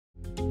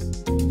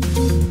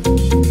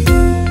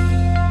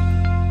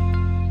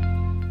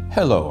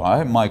Hello,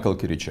 I'm Michael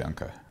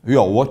Kirichenko. You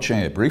are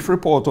watching a brief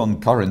report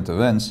on current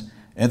events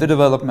in the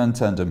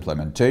development and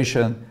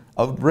implementation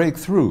of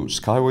breakthrough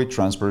SkyWay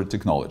transport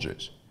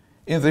technologies.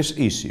 In this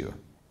issue,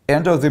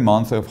 end of the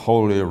month of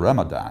Holy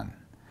Ramadan,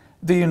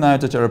 the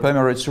United Arab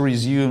Emirates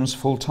resumes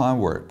full-time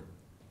work.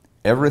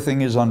 Everything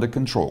is under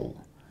control.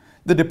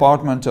 The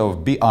Department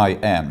of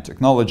BIM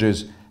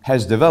Technologies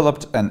has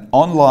developed an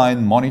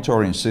online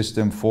monitoring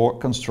system for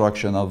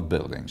construction of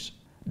buildings.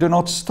 Do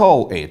not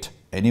stall it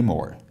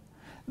anymore.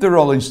 The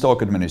Rolling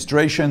Stock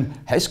Administration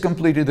has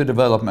completed the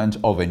development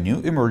of a new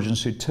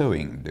emergency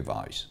towing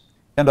device.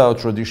 And our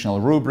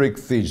traditional rubric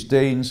this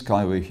day in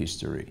SkyWay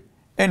History.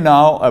 And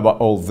now about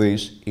all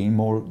this in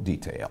more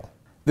detail.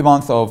 The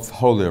month of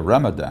Holy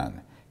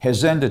Ramadan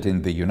has ended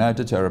in the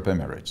United Arab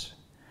Emirates.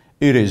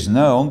 It is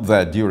known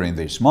that during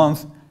this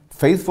month,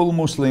 faithful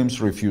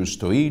Muslims refuse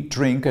to eat,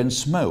 drink and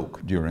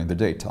smoke during the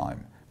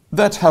daytime.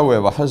 That,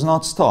 however, has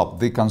not stopped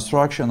the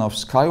construction of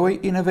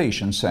SkyWay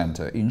Innovation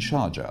Center in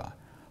Sharjah.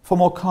 For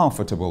more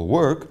comfortable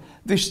work,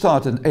 the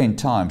start and end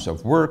times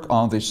of work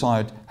on the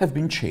site have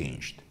been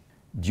changed.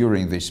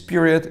 During this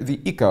period,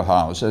 the Eco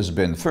House has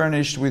been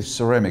furnished with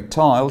ceramic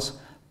tiles,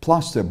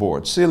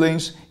 plasterboard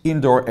ceilings,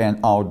 indoor and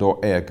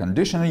outdoor air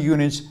conditioning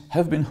units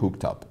have been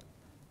hooked up.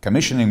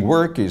 Commissioning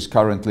work is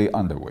currently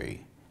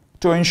underway.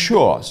 To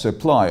ensure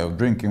supply of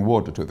drinking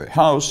water to the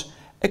house,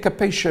 a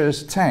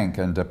capacious tank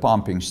and a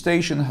pumping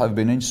station have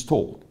been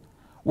installed.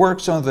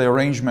 Works on the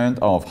arrangement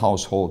of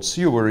household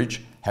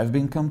sewerage have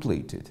been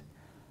completed.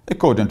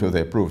 According to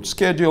the approved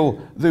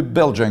schedule, the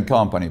Belgian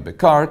company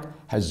Becard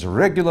has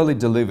regularly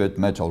delivered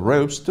metal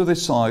ropes to the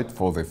site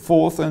for the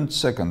 4th and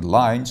 2nd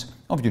lines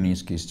of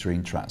Unitsky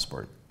String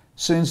Transport.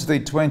 Since the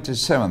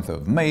 27th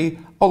of May,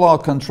 all our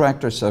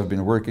contractors have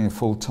been working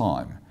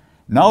full-time.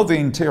 Now the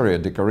interior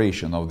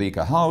decoration of the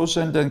Eco House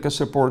and anchor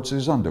supports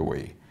is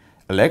underway.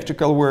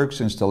 Electrical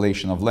works,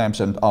 installation of lamps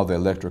and other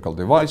electrical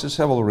devices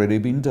have already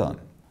been done.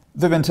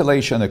 The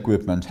ventilation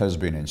equipment has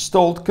been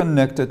installed,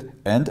 connected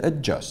and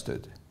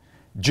adjusted.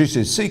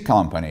 GCC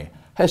company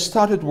has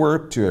started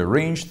work to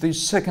arrange the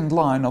 2nd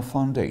line of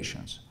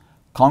foundations.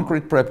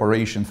 Concrete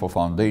preparation for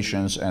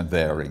foundations and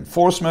their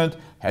reinforcement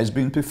has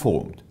been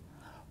performed.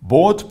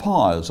 Board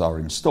piles are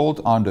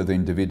installed under the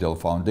individual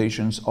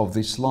foundations of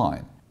this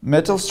line.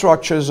 Metal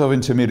structures of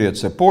intermediate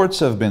supports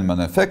have been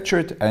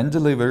manufactured and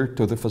delivered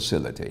to the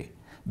facility.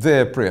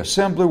 Their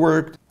pre-assembly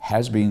work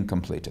has been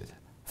completed.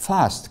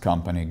 Fast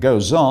company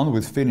goes on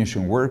with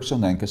finishing works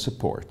on anchor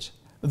supports.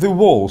 The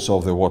walls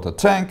of the water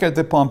tank at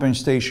the pumping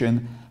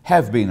station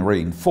have been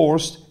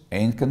reinforced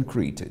and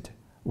concreted.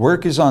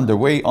 Work is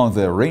underway on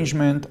the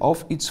arrangement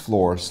of its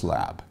floor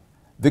slab.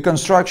 The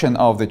construction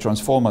of the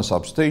transformer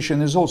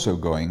substation is also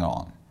going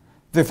on.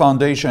 The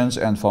foundations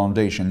and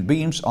foundation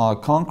beams are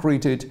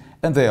concreted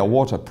and their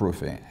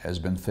waterproofing has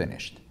been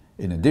finished.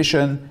 In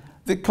addition,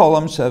 the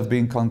columns have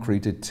been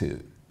concreted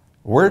too.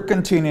 Work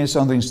continues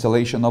on the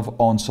installation of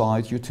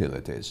on-site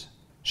utilities.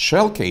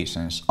 Shell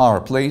casings are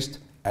placed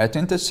at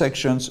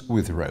intersections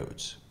with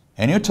roads.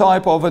 A new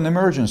type of an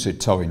emergency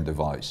towing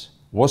device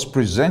was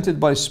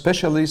presented by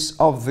specialists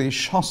of the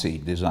Chassis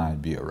Design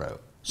Bureau.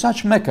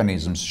 Such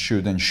mechanisms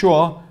should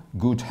ensure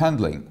good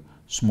handling,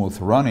 smooth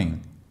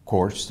running,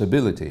 core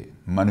stability,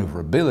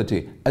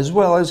 maneuverability, as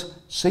well as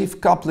safe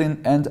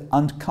coupling and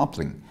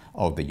uncoupling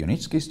of the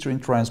Unitsky String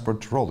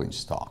Transport rolling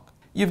stock.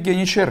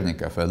 Evgeny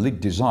Chernikov, a lead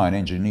design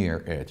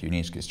engineer at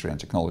Unitsky String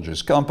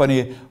Technologies Co,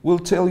 will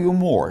tell you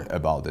more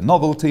about the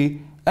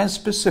novelty and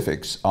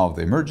specifics of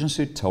the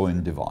emergency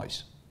towing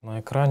device. На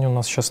экране у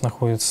нас сейчас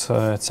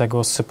находится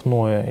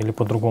тягово-сцепное или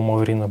по-другому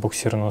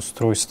аварийно-буксирное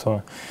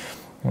устройство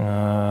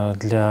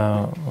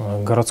для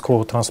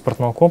городского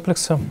транспортного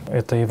комплекса.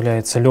 Это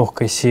является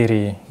легкой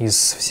серией из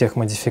всех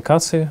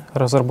модификаций,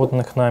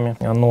 разработанных нами.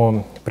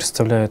 Оно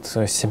представляет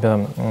себя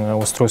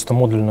устройство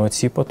модульного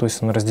типа, то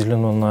есть оно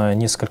разделено на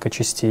несколько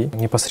частей.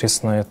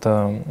 Непосредственно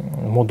это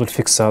модуль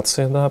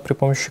фиксации, да, при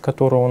помощи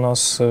которого у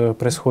нас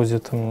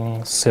происходит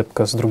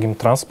сцепка с другим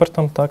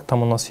транспортом. Так,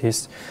 там у нас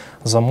есть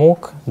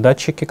замок,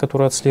 датчики,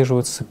 которые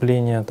отслеживают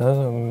сцепление, да,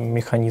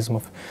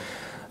 механизмов.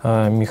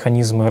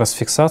 Механизмы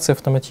расфиксации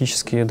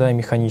автоматические, да, и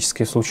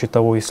механические в случае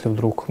того, если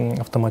вдруг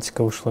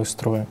автоматика вышла из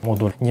строя.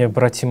 Модуль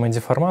необратимой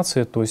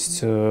деформации, то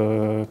есть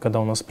когда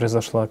у нас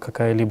произошла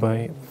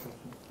какая-либо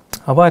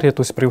авария,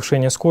 то есть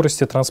превышение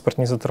скорости, транспорт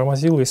не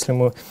затормозил, если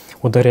мы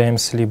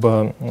ударяемся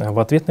либо в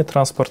ответный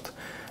транспорт,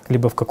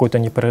 либо в какое-то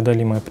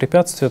непреодолимое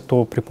препятствие,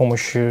 то при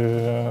помощи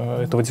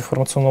этого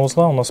деформационного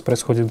узла у нас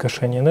происходит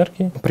гашение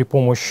энергии. При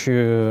помощи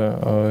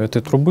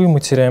этой трубы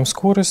мы теряем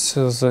скорость,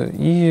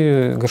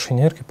 и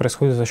гашение энергии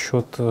происходит за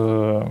счет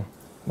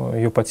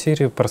ее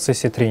потери в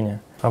процессе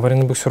трения.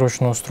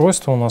 Аварийно-буксировочное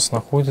устройство у нас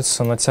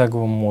находится на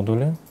тяговом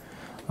модуле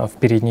в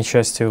передней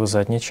части и в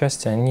задней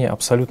части. Они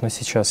абсолютно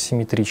сейчас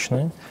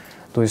симметричные.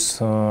 То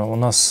есть у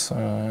нас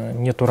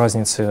нет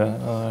разницы,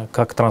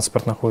 как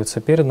транспорт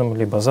находится передом,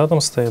 либо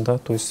задом стоит, да,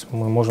 то есть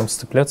мы можем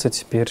сцепляться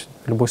теперь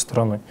любой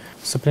стороной.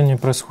 Сцепление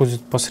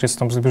происходит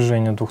посредством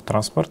сближения двух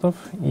транспортов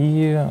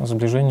и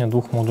сближения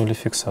двух модулей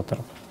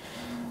фиксаторов.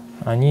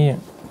 Они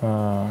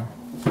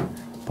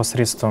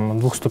посредством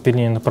двух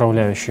ступеней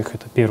направляющих.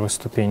 Это первая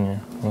ступень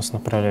у нас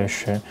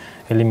направляющий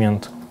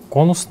элемент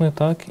конусный,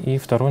 так, и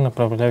второй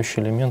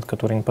направляющий элемент,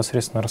 который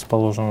непосредственно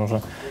расположен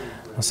уже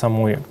на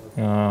самой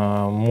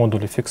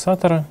модуле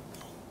фиксатора.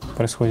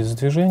 Происходит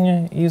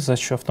сдвижение и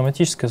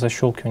автоматическое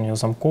защелкивание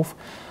замков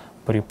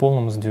при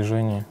полном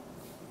сдвижении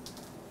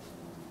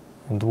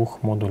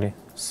двух модулей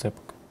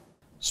сцепок.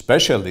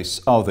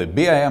 Specialists of the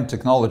BIM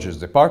Technologies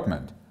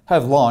department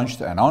have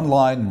launched an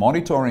online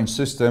monitoring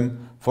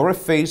system for a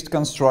phased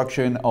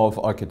construction of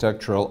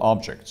architectural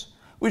objects,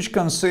 which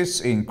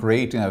consists in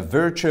creating a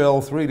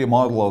virtual 3D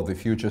model of the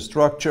future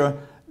structure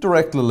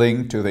directly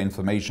linked to the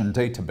information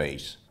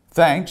database.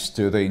 Thanks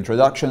to the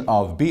introduction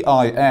of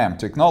BIM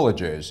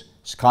technologies,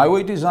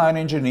 SkyWay design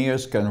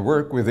engineers can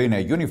work within a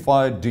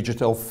unified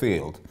digital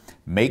field,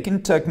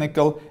 making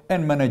technical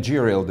and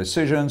managerial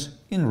decisions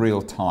in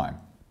real time.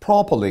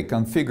 Properly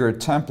configured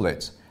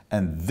templates,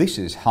 and this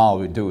is how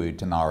we do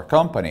it in our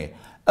company,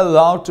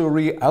 allow to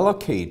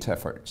reallocate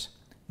efforts.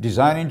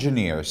 Design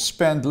engineers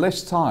spend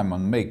less time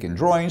on making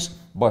drawings,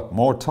 but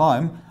more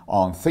time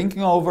on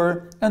thinking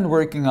over and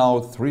working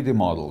out 3D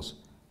models.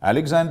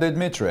 Alexander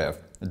Dmitriev,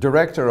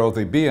 director of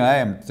the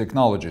BIM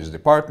Technologies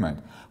department,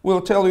 will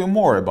tell you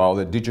more about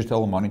the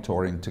digital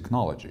monitoring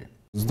technology.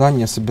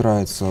 Здание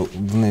собирается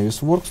в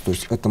Navisworks, то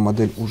есть эта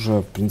модель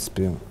уже, в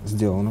принципе,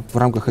 сделана. В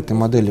рамках этой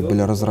модели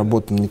были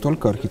разработаны не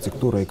только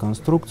архитектура и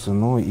конструкция,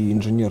 но и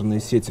инженерные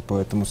сети по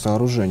этому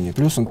сооружению.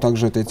 Плюсом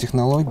также этой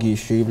технологии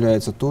еще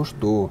является то,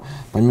 что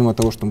помимо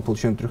того, что мы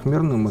получаем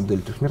трехмерная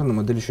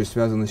модель еще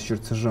связана с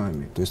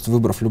чертежами. То есть,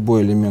 выбрав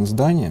любой элемент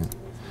здания,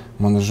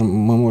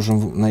 мы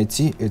можем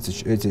найти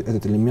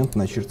этот элемент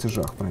на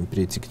чертежах, прям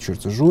перейти к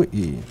чертежу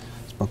и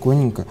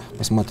спокойненько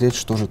посмотреть,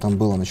 что же там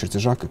было на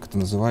чертежах, как это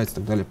называется, и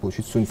так далее,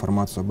 получить всю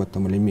информацию об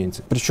этом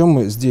элементе. Причем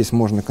здесь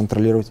можно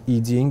контролировать и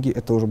деньги,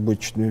 это уже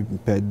будет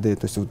 5D,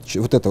 то есть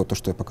вот это вот то,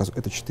 что я показываю,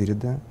 это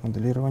 4D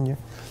моделирование.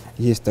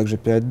 Есть также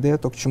 5D,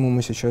 то, к чему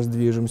мы сейчас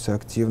движемся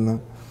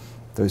активно,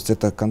 то есть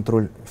это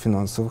контроль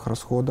финансовых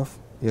расходов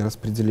и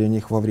распределение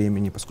их во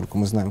времени, поскольку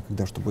мы знаем,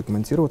 когда что будет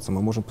монтироваться,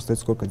 мы можем посмотреть,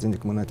 сколько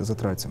денег мы на это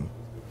затратим.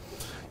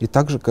 И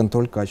также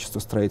контроль качества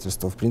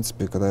строительства. В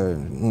принципе, когда,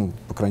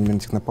 по крайней мере, на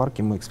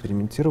технопарке мы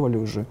экспериментировали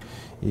уже,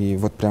 и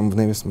вот прямо в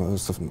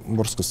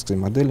Navisworks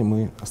модели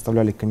мы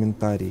оставляли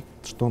комментарий,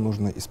 что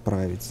нужно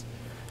исправить,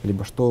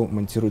 либо что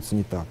монтируется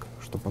не так,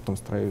 что потом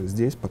строили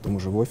здесь, потом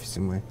уже в офисе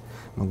мы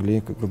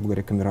могли, грубо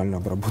говоря, камеральную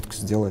обработку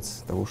сделать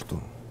того, что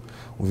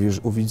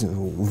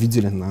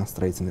увидели на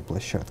строительной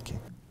площадке.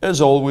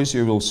 As always,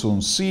 you will soon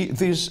see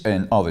this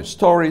and other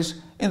stories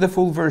in the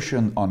full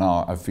version on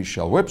our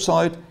official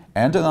website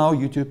and on our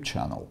YouTube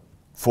channel.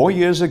 4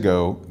 years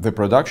ago, the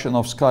production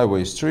of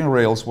SkyWay string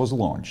rails was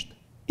launched.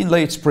 In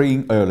late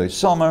spring, early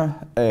summer,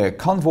 a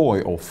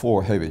convoy of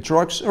 4 heavy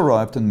trucks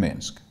arrived in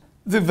Minsk.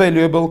 The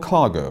valuable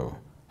cargo,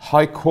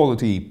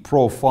 high-quality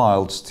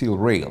profiled steel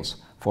rails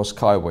for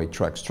SkyWay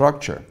track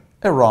structure,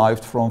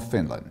 arrived from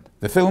Finland.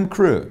 The film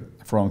crew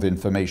from the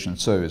information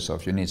service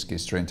of Unitsky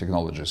String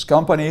Technologies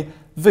Co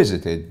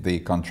visited the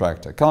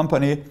contractor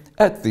company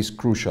at this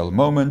crucial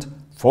moment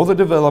for the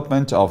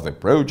development of the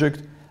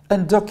project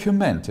and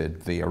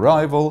documented the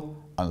arrival,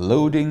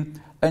 unloading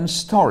and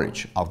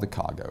storage of the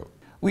cargo.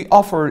 We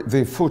offer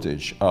the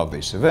footage of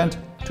this event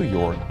to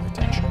your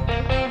attention.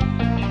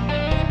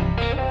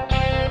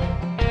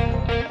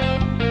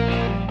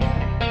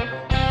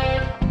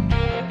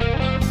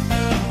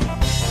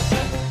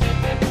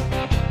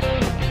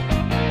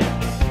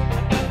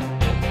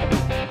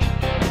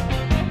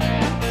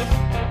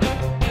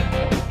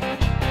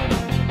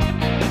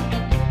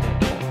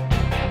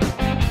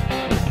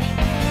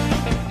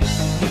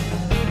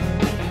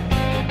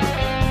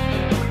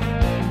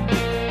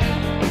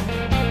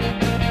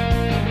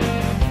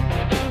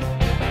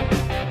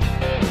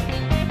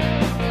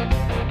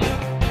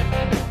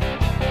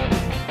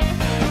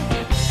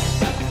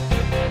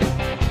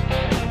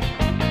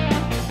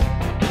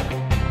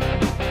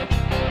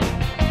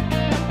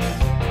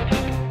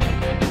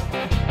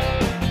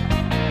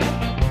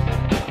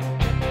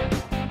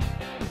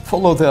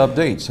 Follow the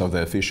updates of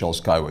the official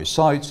SkyWay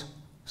sites,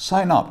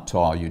 sign up to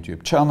our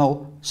YouTube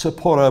channel,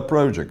 support our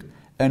project,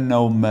 and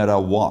no matter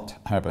what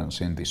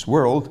happens in this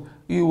world,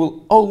 you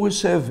will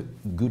always have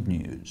good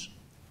news.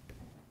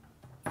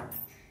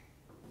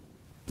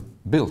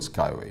 Build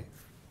SkyWay.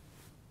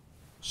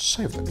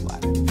 Save the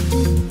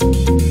planet.